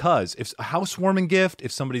 just because if a housewarming gift,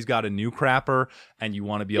 if somebody's got a new crapper and you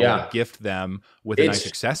want to be able to gift them with a nice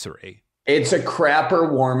accessory. It's a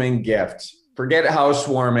crapper warming gift. Forget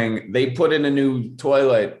housewarming. They put in a new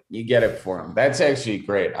toilet. You get it for them. That's actually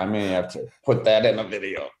great. I may have to put that in a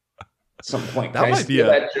video at some point. Can I steal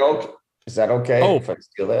that joke? Is that okay? Oh, if I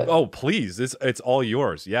steal that? Oh, please. It's all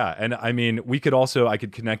yours. Yeah. And I mean, I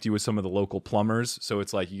could connect you with some of the local plumbers. So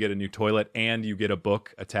it's like you get a new toilet and you get a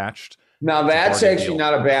book attached. Now that's actually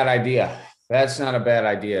not a bad idea. That's not a bad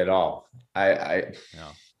idea at all.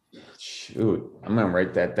 Shoot, I'm going to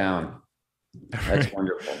write that down. That's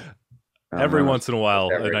wonderful. Every once in a while,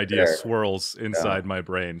 an idea swirls inside my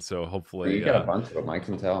brain. So hopefully, you got a bunch of them. I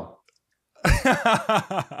can tell.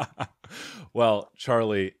 Well,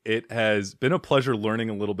 Charlie, it has been a pleasure learning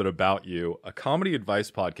a little bit about you. A comedy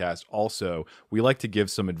advice podcast. Also, we like to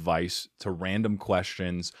give some advice to random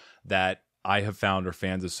questions that I have found or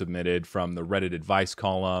fans have submitted from the Reddit advice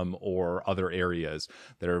column or other areas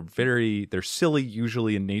that are they're silly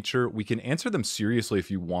usually in nature. We can answer them seriously if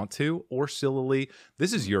you want to, or sillily.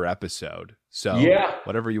 This is your episode. So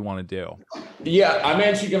whatever you want to do. Yeah, I'm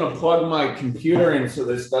actually going to plug my computer in so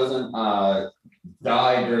this doesn't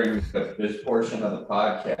die during this portion of the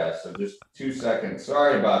podcast. So just 2 seconds.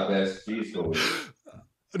 Sorry about this. Jeez Louise.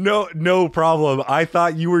 No problem. I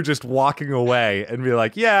thought you were just walking away and be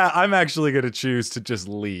like, yeah, I'm actually going to choose to just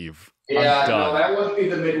leave. Yeah, no, that wouldn't be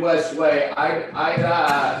the Midwest way.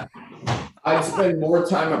 I'd spend more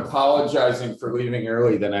time apologizing for leaving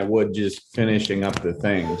early than I would just finishing up the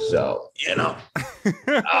thing. So,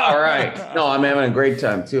 all right. No, I'm having a great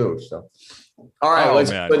time too. So, all right, let's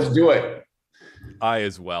do it. I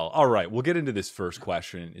as well. All right, we'll get into this first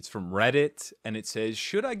question. It's from Reddit, and it says,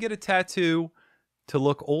 should I get a tattoo to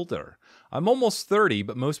look older? I'm almost 30,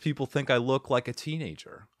 but most people think I look like a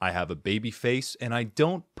teenager. I have a baby face and I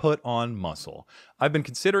don't put on muscle. I've been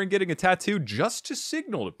considering getting a tattoo just to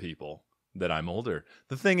signal to people that I'm older.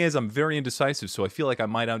 The thing is, I'm very indecisive, so I feel like I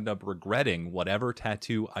might end up regretting whatever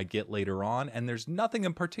tattoo I get later on, and there's nothing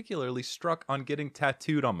I'm particularly struck on getting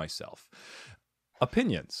tattooed on myself.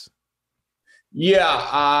 Opinions?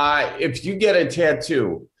 Yeah, if you get a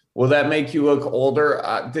tattoo, will that make you look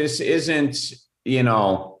older? This isn't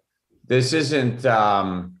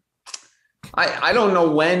I don't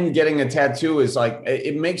know when getting a tattoo is like,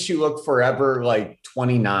 it makes you look forever like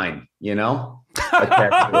 29, you know? A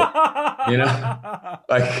tattoo, you know?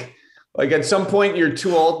 Like at some point you're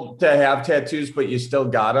too old to have tattoos, but you still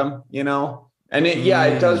got them, you know? And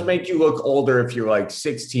it does make you look older if you're like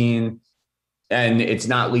 16 and it's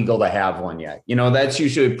not legal to have one yet. You know, that's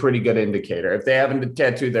usually a pretty good indicator. If they haven't a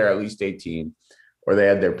tattoo, they're at least 18 or they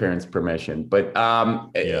had their parents' permission. But I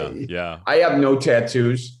have no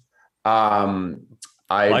tattoos.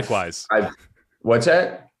 Likewise. What's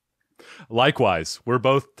that? Likewise. We're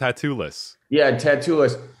both tattoo-less. Yeah,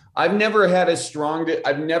 tattoo-less. I've never had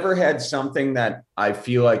something that I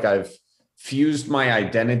feel like I've fused my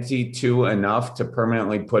identity to enough to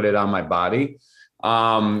permanently put it on my body.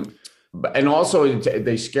 And also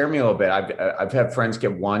they scare me a little bit. I've had friends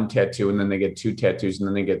get one tattoo and then they get 2 tattoos and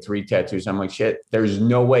then they get 3 tattoos. I'm like, shit, there's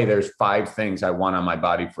no way there's 5 things I want on my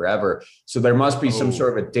body forever. So there must be some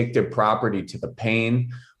sort of addictive property to the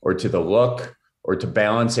pain or to the look or to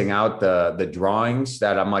balancing out the drawings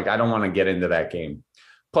that I'm like, I don't want to get into that game.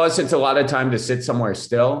 Plus it's a lot of time to sit somewhere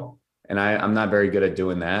still. And I'm not very good at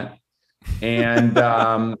doing that.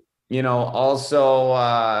 And, you know,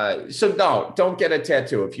 also, so don't get a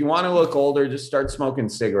tattoo. If you want to look older, just start smoking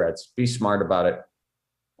cigarettes. Be smart about it.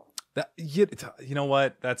 You know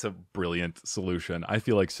what? That's a brilliant solution. I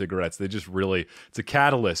feel like cigarettes, it's a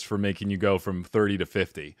catalyst for making you go from 30 to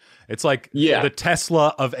 50. It's like the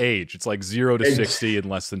Tesla of age. It's like 0 to 60 in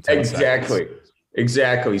less than 10 seconds.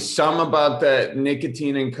 Exactly. Some about the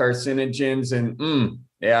nicotine and carcinogens and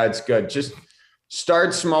it's good. Just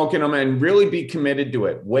start smoking them and really be committed to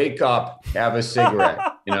it. Wake up, have a cigarette,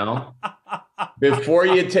 you know, before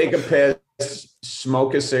you take a piss,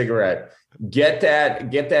 smoke a cigarette, get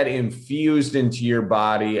that infused into your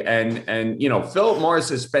body. And, you know, Philip Morris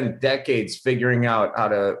has spent decades figuring out how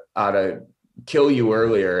to kill you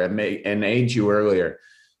earlier and age you earlier.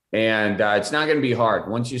 And it's not going to be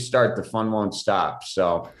hard. Once you start, the fun won't stop.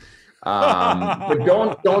 So, but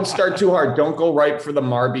don't start too hard. Don't go right for the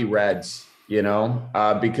Marby Reds. You know,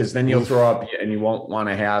 because then you'll throw up and you won't want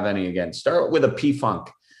to have any again. Start with a P-Funk,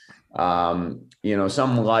 you know,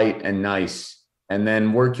 something light and nice, and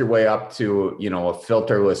then work your way up to, you know, a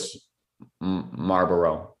filterless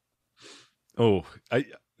Marlboro. Oh,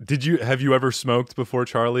 have you ever smoked before,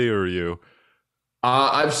 Charlie, or are you?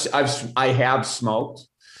 I have smoked.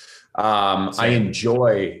 I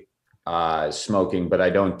enjoy smoking, but I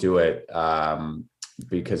don't do it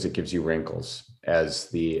because it gives you wrinkles, as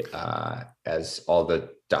all the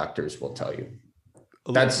doctors will tell you.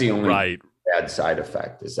 That's the only bad side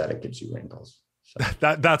effect, is that it gives you wrinkles. So.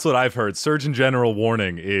 That's what I've heard. Surgeon General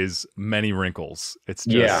warning is many wrinkles. It's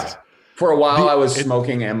just For a while I was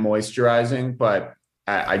smoking and moisturizing, but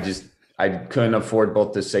I couldn't afford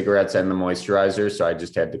both the cigarettes and the moisturizer, so I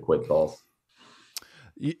just had to quit both.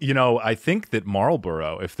 You know, I think that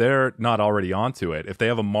Marlboro, if they're not already onto it, if they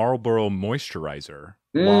have a Marlboro moisturizer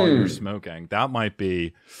while you're smoking, that might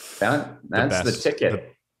be that's the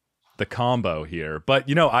ticket, the combo here. But,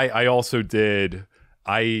 you know, I also did,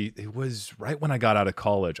 it was right when I got out of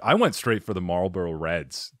college. I went straight for the Marlboro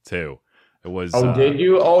Reds too. It was. Oh, did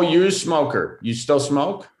you? Oh, you're a smoker. You still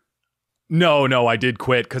smoke? No, I did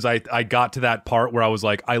quit because I got to that part where I was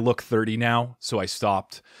like, I look 30 now, so I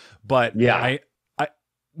stopped. But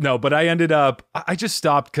but I ended up, I just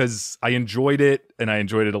stopped because I enjoyed it, and I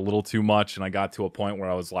enjoyed it a little too much. And I got to a point where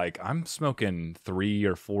I was like, I'm smoking 3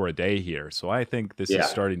 or 4 a day here. So I think this is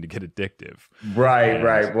starting to get addictive.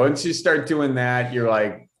 Right. Once you start doing that, you're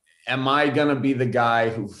like, am I going to be the guy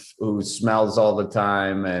who smells all the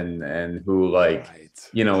time and who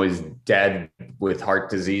you know, is dead with heart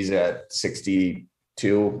disease at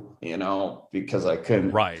 62, you know, because I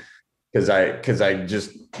couldn't. Right. Because I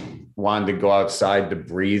just wanted to go outside to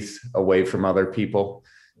breathe away from other people,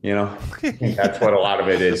 you know. That's what a lot of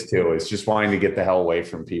it is too. It's just wanting to get the hell away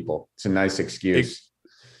from people. It's a nice excuse.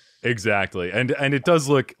 Exactly, and it does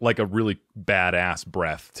look like a really badass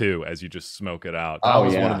breath too, as you just smoke it out. That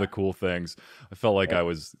was one of the cool things. I felt like I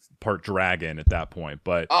was part dragon at that point,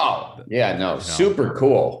 but super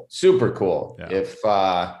cool. Yeah. If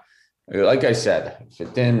like I said, if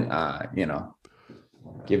it didn't, you know,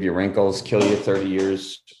 give you wrinkles, kill you 30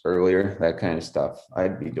 years earlier, that kind of stuff,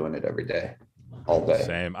 I'd be doing it every day, all day.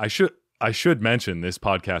 Same. I should mention this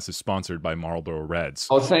podcast is sponsored by Marlboro Reds.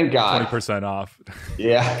 Oh, thank God. 20% off.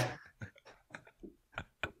 Yeah.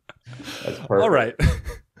 That's perfect. All right.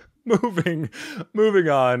 Moving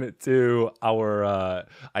on to our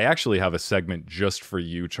I actually have a segment just for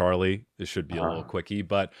you, Charlie. This should be a little quickie,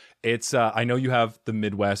 but it's I know you have the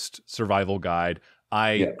Midwest Survival Guide.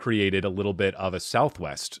 I created a little bit of a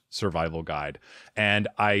Southwest survival guide, and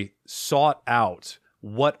I sought out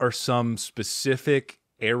what are some specific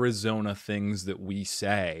Arizona things that we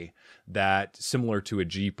say that similar to a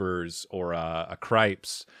Jeepers or a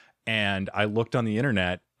Cripes. And I looked on the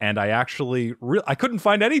internet, and I actually I couldn't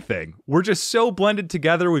find anything. We're just so blended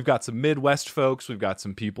together. We've got some Midwest folks, we've got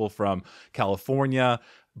some people from California,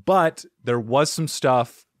 but there was some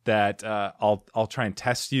stuff that I'll try and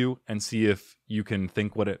test you and see if you can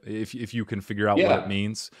think if you can figure out what it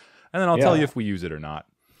means, and then I'll tell you if we use it or not.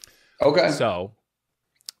 Okay. So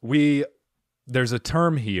there's a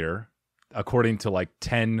term here, according to like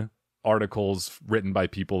 10 articles written by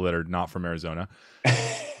people that are not from Arizona.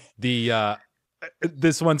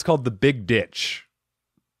 This one's called the Big Ditch.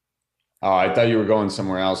 Oh, I thought you were going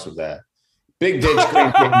somewhere else with that. Big Ditch.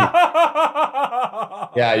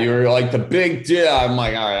 Yeah, you were like the Big Ditch. I'm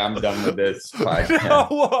like, all right, I'm done with this.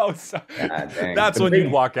 Whoa, that's when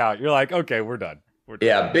you'd walk out. You're like, okay, we're done.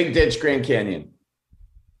 Yeah, Big Ditch, Grand Canyon.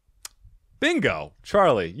 Bingo,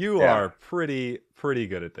 Charlie. You are pretty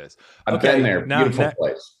good at this. I've been there. Beautiful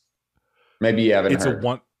place. Maybe you haven't heard.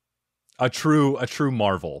 It's a true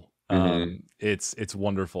marvel. It's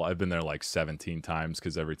wonderful. I've been there like 17 times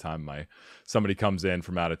because every time somebody comes in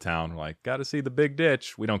from out of town, we're like, got to see the Big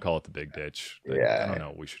Ditch. We don't call it the Big Ditch. I don't know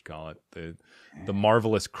what we should call it. The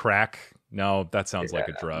Marvelous Crack. No, that sounds like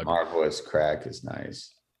a drug. Marvelous Crack is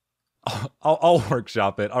nice. I'll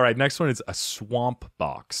workshop it. All right, next one is a swamp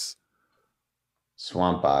box.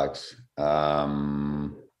 Swamp box. I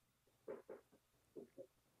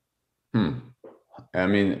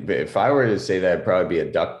mean, if I were to say that, it'd probably be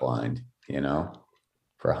a duck blind,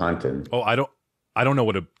 for hunting. Oh, I don't know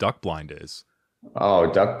what a duck blind is.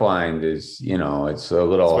 Oh, duck blind is, it's a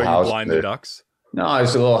little house. You blind the ducks? No,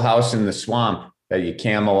 it's a little house in the swamp that you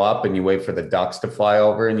camel up and you wait for the ducks to fly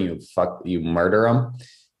over and you murder them,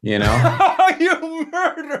 You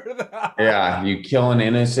murder them. Yeah, you kill an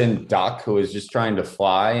innocent duck who is just trying to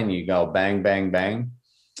fly and you go bang, bang, bang.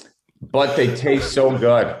 But they taste so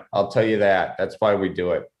good. I'll tell you that. That's why we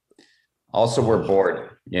do it. Also, we're bored,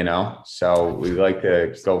 so we like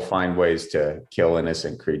to go find ways to kill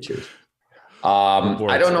innocent creatures.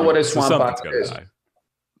 I don't know what a swamp box is.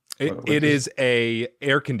 It is a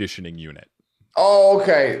air conditioning unit. Oh,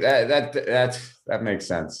 okay. That makes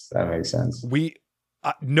sense. That makes sense.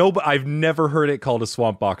 No, but I've never heard it called a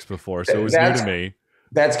swamp box before, so it was new to me.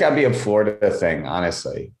 That's got to be a Florida thing,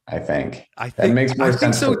 honestly. I think that makes more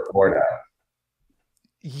sense for Florida.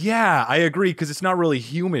 Yeah, I agree because it's not really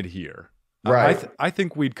humid here. Right. I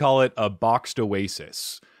think we'd call it a boxed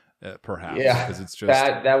oasis, perhaps. Yeah, because it's just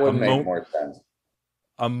that would make more sense.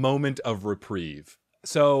 A moment of reprieve.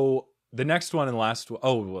 So the next one and last one.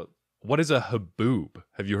 Oh, what is a haboob?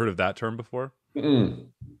 Have you heard of that term before? Never.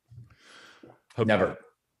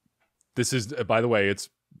 This is, by the way, it's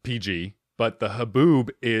PG. But the haboob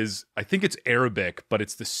is, I think it's Arabic, but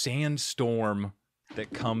it's the sandstorm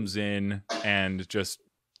that comes in and just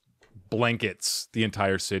blankets the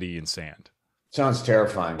entire city in sand. Sounds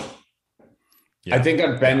terrifying. Yeah. I think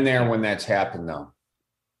I've been there when that's happened, though.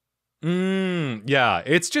 Yeah,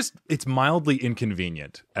 it's mildly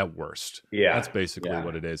inconvenient at worst. Yeah. That's basically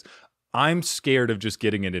what it is. I'm scared of just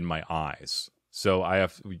getting it in my eyes. So I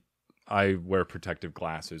wear protective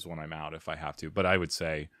glasses when I'm out if I have to. But I would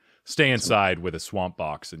say stay inside with a swamp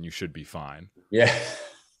box and you should be fine. Yeah.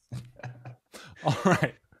 All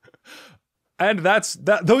right. And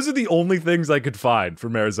those are the only things I could find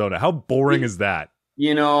from Arizona. How boring is that?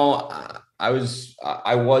 I was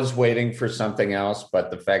waiting for something else,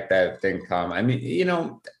 but the fact that it didn't come, I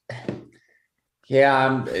mean,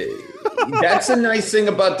 that's a nice thing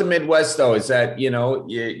about the Midwest, though, is that, you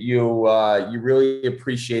really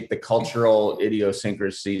appreciate the cultural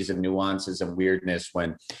idiosyncrasies and nuances and weirdness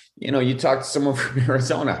when, you talk to someone from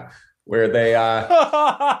Arizona where they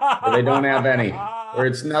don't have any, where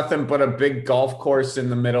it's nothing but a big golf course in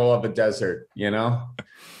the middle of a desert,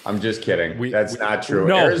 I'm just kidding. That's not true.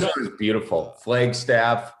 No, Arizona is beautiful.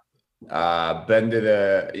 Flagstaff, been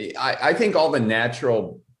to I think all the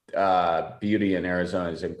natural beauty in Arizona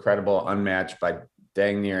is incredible, unmatched by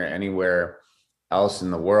dang near anywhere else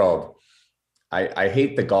in the world. I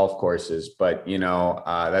hate the golf courses, but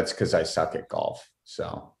that's because I suck at golf.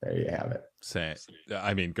 So there you have it.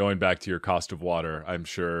 I mean, going back to your cost of water, I'm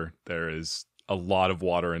sure there is a lot of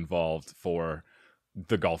water involved for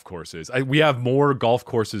the golf courses. We have more golf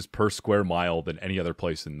courses per square mile than any other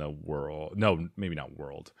place in the world. No, maybe not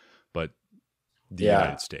world, but the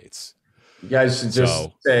United States. You guys should just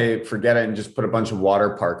So say, forget it and just put a bunch of water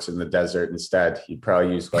parks in the desert instead. You'd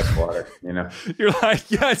probably use less water, you know? you're like,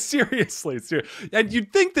 yeah, seriously. And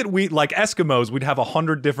you'd think that we, like Eskimos, we'd have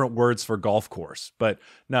 100 different words for golf course, but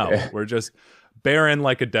no, Yeah. we're just barren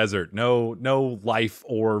like a desert. No life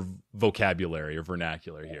or vocabulary or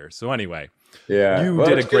vernacular here. So anyway, Yeah. you Well,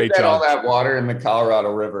 did a it's good great that all job. that water in the Colorado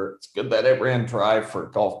River, it's good that it ran dry for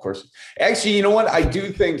golf courses. Actually, you know what? I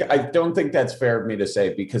don't think that's fair of me to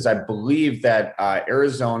say, because I believe that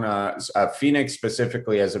Arizona, Phoenix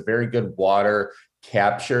specifically, has a very good water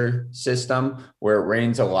capture system where it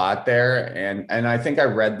rains a lot there. And I think I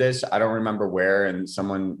read this, I don't remember where, and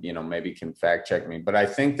someone, maybe can fact check me, but I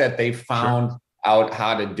think that they found out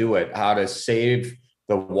how to do it, how to save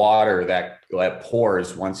the water that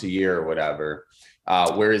pours once a year or whatever.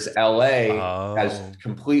 Whereas LA has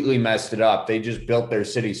completely messed it up. They just built their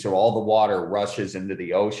city so all the water rushes into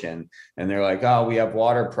the ocean, and they're like, oh, we have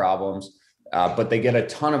water problems. But they get a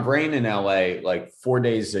ton of rain in LA, like 4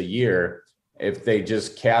 days a year, if they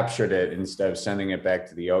just captured it instead of sending it back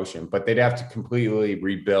to the ocean. But they'd have to completely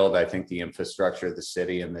rebuild, I think, the infrastructure of the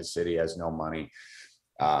city, and the city has no money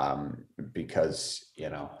because,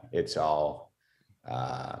 it's all,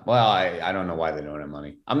 I don't know why they don't have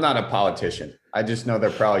money. I'm not a politician. I just know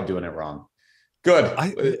they're probably doing it wrong. Good.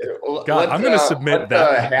 God, I'm going to submit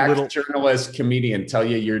that hack journalist comedian tell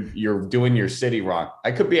you you're doing your city wrong.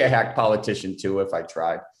 I could be a hack politician too if I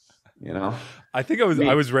tried. I think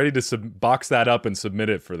I was ready to box that up and submit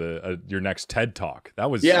it for your next TED Talk.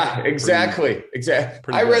 That was exactly.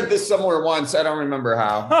 I read this somewhere once. I don't remember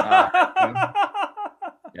how.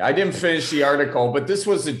 I didn't finish the article, but this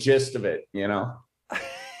was the gist of it.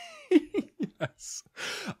 Yes.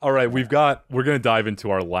 All right, we're going to dive into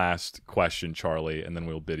our last question, Charlie, and then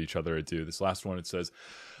we'll bid each other adieu. This last one, it says,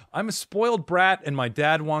 I'm a spoiled brat and my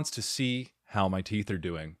dad wants to see how my teeth are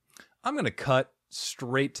doing. I'm going to cut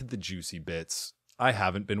straight to the juicy bits. I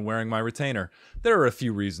haven't been wearing my retainer. There are a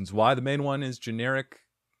few reasons why. The main one is generic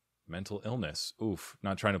mental illness. Oof,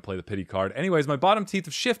 not trying to play the pity card. Anyways, my bottom teeth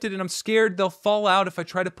have shifted and I'm scared they'll fall out if I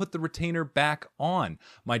try to put the retainer back on.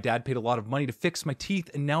 My dad paid a lot of money to fix my teeth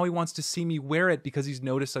and now he wants to see me wear it because he's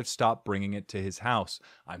noticed I've stopped bringing it to his house.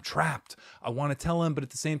 I'm trapped. I want to tell him, but at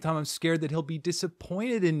the same time, I'm scared that he'll be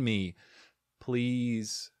disappointed in me.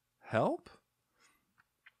 Please help?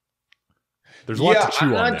 There's a lot to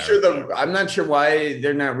chew on there. I'm not sure why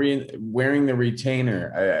they're not wearing the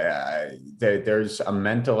retainer. There's a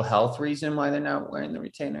mental health reason why they're not wearing the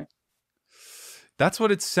retainer. That's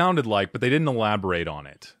what it sounded like, but they didn't elaborate on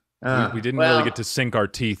it. We didn't really get to sink our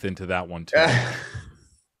teeth into that one too.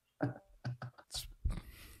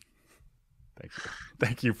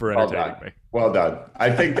 Thank you for entertaining me. Well done. I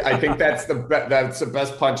think that's the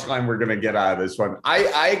best punchline we're gonna get out of this one.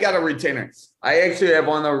 I got a retainer. I actually have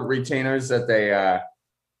one of the retainers that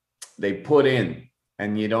they put in,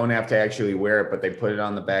 and you don't have to actually wear it, but they put it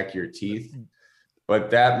on the back of your teeth. But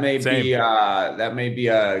that may be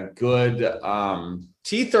a good.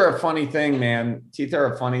 Teeth are a funny thing, man. Teeth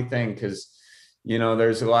are a funny thing because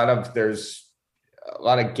there's a lot of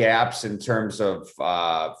gaps in terms of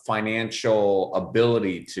financial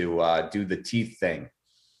ability to do the teeth thing.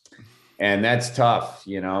 And that's tough,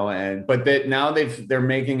 but now they're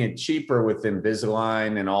making it cheaper with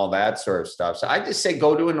Invisalign and all that sort of stuff. So I just say,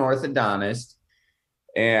 go to an orthodontist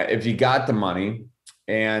and if you got the money,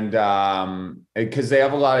 and because they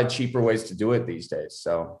have a lot of cheaper ways to do it these days.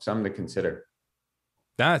 So something to consider.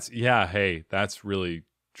 That's really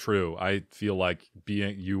true. I feel like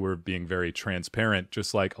you were being very transparent,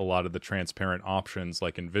 just like a lot of the transparent options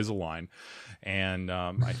like Invisalign. And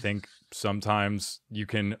I think sometimes you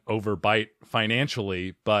can overbite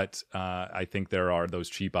financially, but I think there are those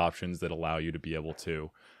cheap options that allow you to be able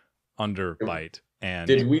to underbite. And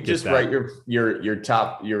did we just write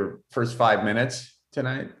your first 5 minutes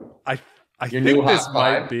tonight? I think this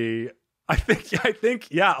might be. I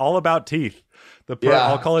think yeah, all about teeth.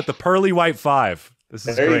 I'll call it the pearly white 5. This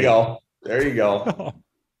is great. There you go.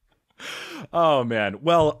 Oh, man.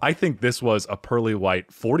 Well, I think this was a pearly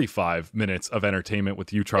white 45 minutes of entertainment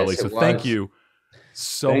with you, Charlie. So thank you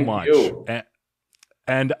so much.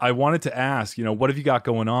 And I wanted to ask, what have you got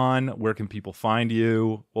going on? Where can people find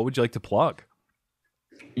you? What would you like to plug?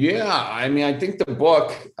 Yeah, I think the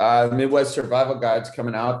book, Midwest Survival Guide, is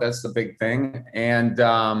coming out. That's the big thing. And,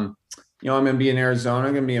 I'm going to be in Arizona.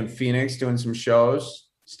 I'm going to be in Phoenix doing some shows.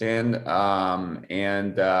 And other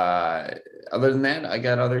than that, I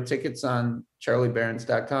got other tickets on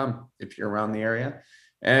charlieberens.com if you're around the area.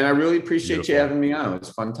 And I really appreciate you having me on. It was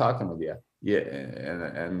fun talking with you. Yeah.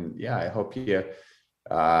 And I hope you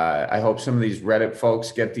I hope some of these Reddit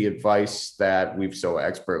folks get the advice that we've so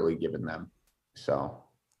expertly given them. So,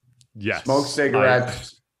 yes, smoke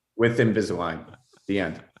cigarettes with Invisalign. The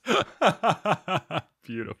end.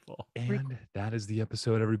 Beautiful. And that is the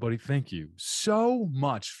episode, everybody. Thank you so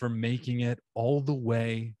much for making it all the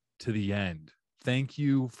way to the end. Thank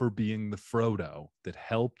you for being the Frodo that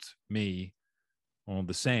helped me, well,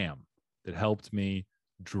 the Sam that helped me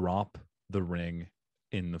drop the ring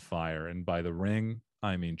in the fire. And by the ring,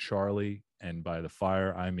 I mean Charlie. And by the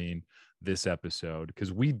fire, I mean this episode,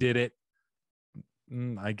 because we did it.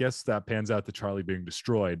 I guess that pans out to Charlie being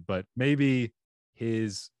destroyed, but maybe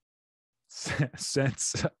his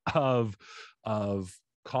sense of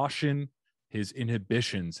caution, his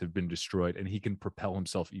inhibitions have been destroyed, and he can propel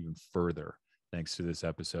himself even further thanks to this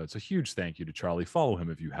episode. So huge thank you to Charlie. Follow him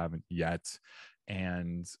if you haven't yet,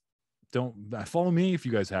 and don't follow me if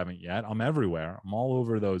you guys haven't yet. I'm everywhere. I'm all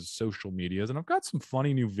over those social medias, and I've got some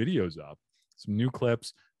funny new videos up, some new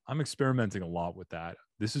clips. I'm experimenting a lot with that.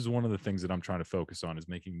 This is one of the things that I'm trying to focus on, is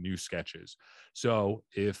making new sketches. So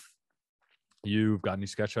if you've got any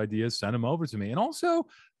sketch ideas, send them over to me. And also,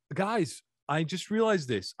 guys, I just realized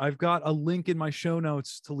this. I've got a link in my show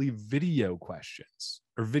notes to leave video questions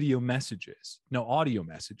or video messages. No, audio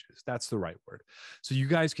messages. That's the right word. So you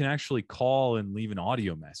guys can actually call and leave an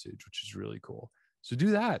audio message, which is really cool. So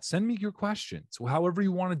do that. Send me your questions, however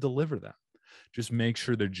you want to deliver them. Just make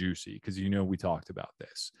sure they're juicy, because we talked about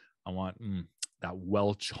this. I want that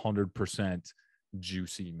Welch 100%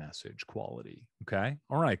 juicy message quality. Okay.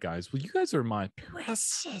 All right, guys. Well, you guys are my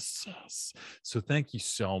precious. So thank you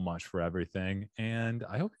so much for everything. And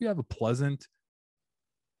I hope you have a pleasant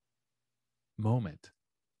moment.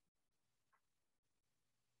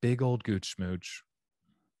 Big old gooch smooch.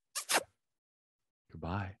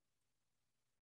 Goodbye.